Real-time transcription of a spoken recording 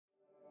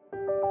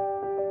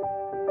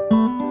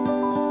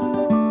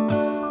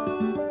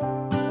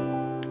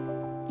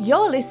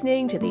You're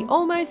listening to the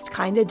Almost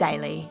Kinda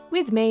Daily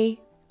with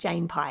me,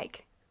 Jane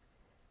Pike.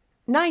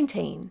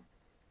 19.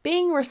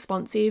 Being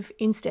responsive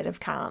instead of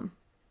calm.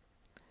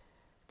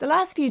 The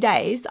last few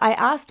days, I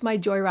asked my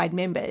Joyride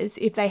members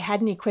if they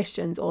had any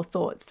questions or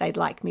thoughts they'd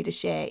like me to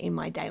share in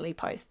my daily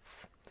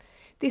posts.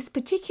 This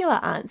particular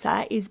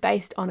answer is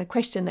based on a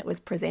question that was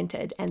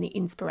presented and the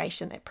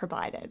inspiration it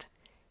provided.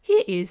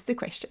 Here is the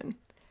question.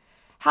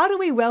 How do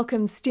we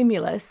welcome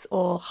stimulus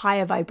or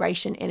higher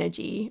vibration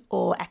energy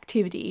or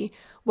activity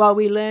while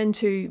we learn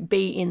to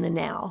be in the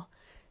now?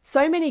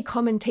 So many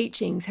common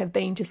teachings have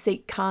been to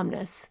seek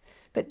calmness,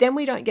 but then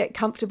we don't get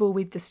comfortable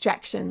with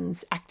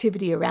distractions,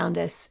 activity around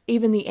us,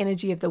 even the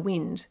energy of the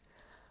wind.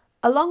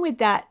 Along with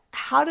that,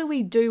 how do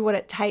we do what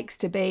it takes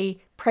to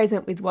be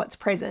present with what's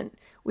present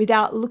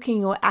without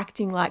looking or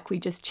acting like we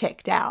just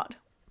checked out?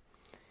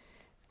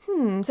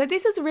 So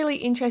this is really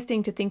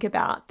interesting to think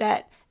about,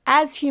 that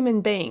as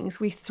human beings,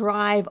 we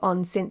thrive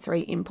on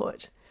sensory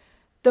input.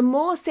 The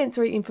more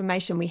sensory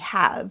information we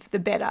have, the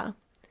better.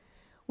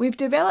 We've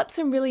developed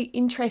some really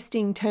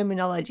interesting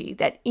terminology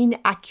that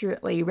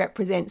inaccurately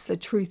represents the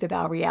truth of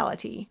our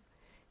reality.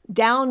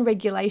 Down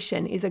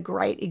regulation is a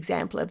great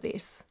example of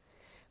this.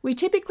 We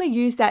typically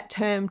use that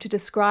term to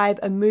describe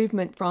a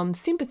movement from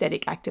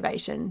sympathetic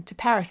activation to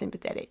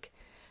parasympathetic,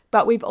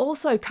 but we've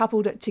also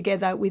coupled it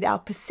together with our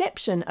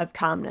perception of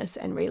calmness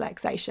and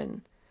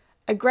relaxation,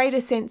 a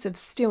greater sense of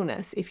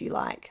stillness, if you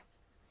like.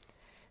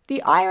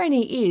 The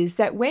irony is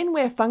that when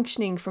we're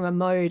functioning from a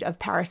mode of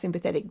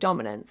parasympathetic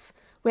dominance,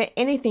 we're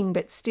anything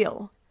but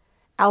still.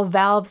 Our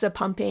valves are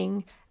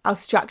pumping, our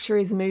structure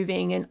is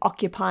moving and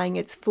occupying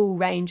its full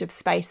range of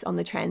space on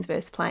the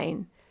transverse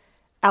plane.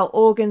 Our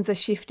organs are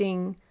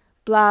shifting,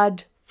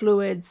 blood,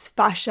 fluids,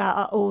 fascia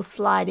are all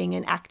sliding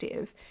and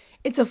active.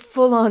 It's a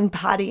full-on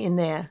party in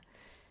there.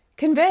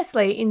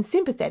 Conversely, in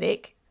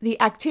sympathetic, the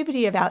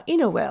activity of our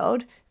inner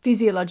world,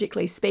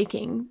 physiologically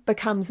speaking,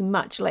 becomes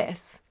much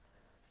less.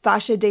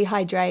 Fascia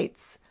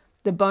dehydrates,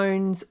 the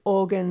bones,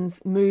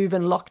 organs move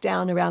and lock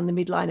down around the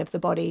midline of the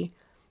body.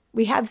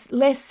 We have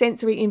less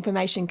sensory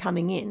information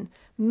coming in,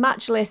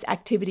 much less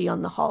activity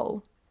on the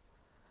whole.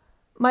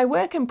 My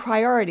work and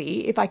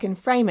priority, if I can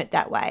frame it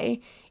that way,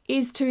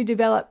 is to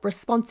develop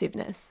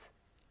responsiveness,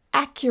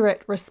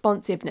 accurate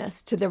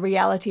responsiveness to the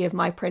reality of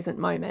my present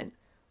moment,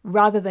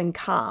 rather than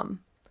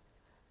calm.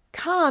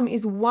 Calm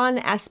is one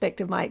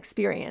aspect of my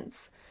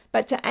experience,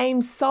 but to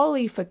aim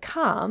solely for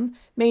calm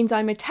means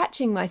I'm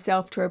attaching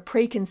myself to a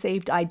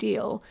preconceived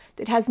ideal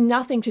that has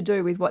nothing to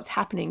do with what's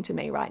happening to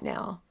me right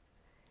now.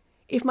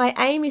 If my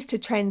aim is to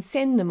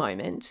transcend the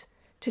moment,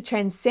 to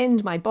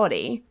transcend my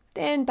body,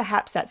 then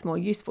perhaps that's more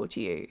useful to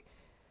you.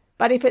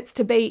 But if it's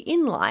to be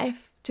in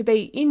life, to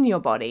be in your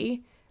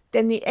body,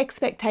 then the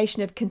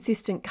expectation of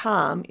consistent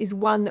calm is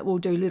one that will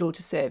do little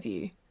to serve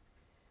you.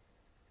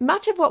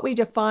 Much of what we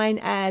define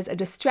as a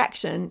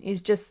distraction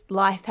is just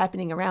life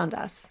happening around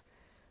us.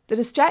 The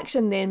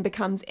distraction then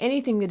becomes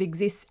anything that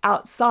exists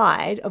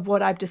outside of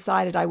what I've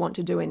decided I want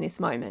to do in this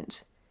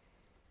moment.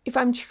 If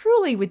I'm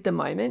truly with the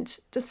moment,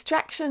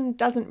 distraction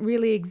doesn't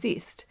really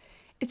exist.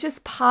 It's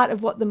just part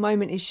of what the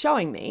moment is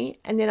showing me,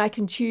 and then I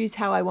can choose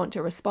how I want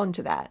to respond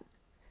to that.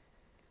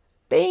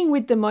 Being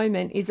with the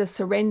moment is a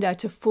surrender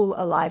to full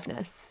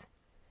aliveness.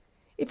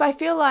 If I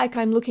feel like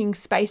I'm looking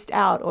spaced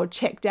out or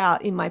checked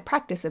out in my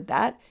practice of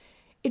that,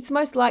 it's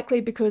most likely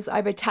because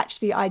I've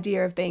attached the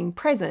idea of being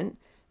present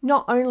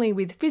not only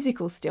with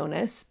physical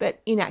stillness,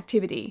 but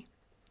inactivity.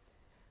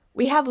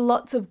 We have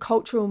lots of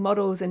cultural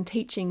models and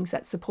teachings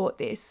that support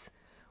this,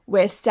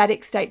 where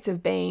static states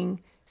of being,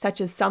 such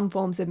as some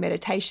forms of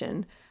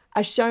meditation,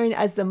 are shown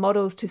as the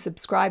models to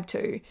subscribe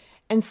to,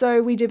 and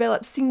so we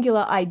develop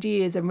singular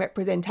ideas and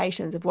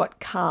representations of what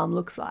calm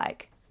looks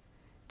like.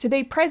 To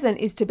be present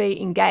is to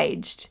be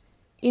engaged,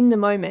 in the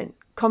moment,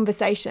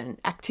 conversation,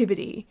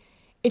 activity.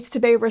 It's to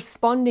be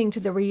responding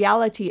to the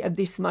reality of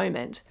this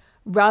moment,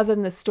 rather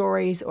than the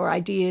stories or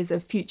ideas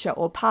of future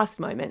or past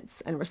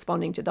moments and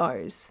responding to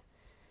those.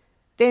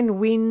 Then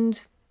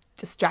wind,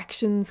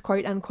 distractions,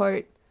 quote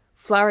unquote,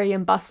 flurry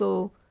and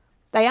bustle,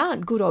 they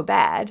aren't good or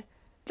bad.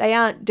 They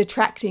aren't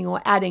detracting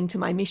or adding to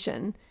my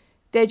mission.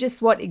 They're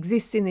just what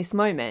exists in this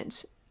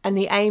moment, and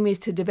the aim is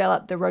to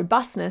develop the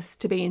robustness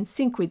to be in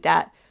sync with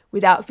that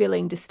without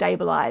feeling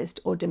destabilized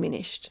or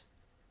diminished.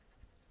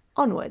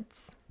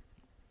 Onwards.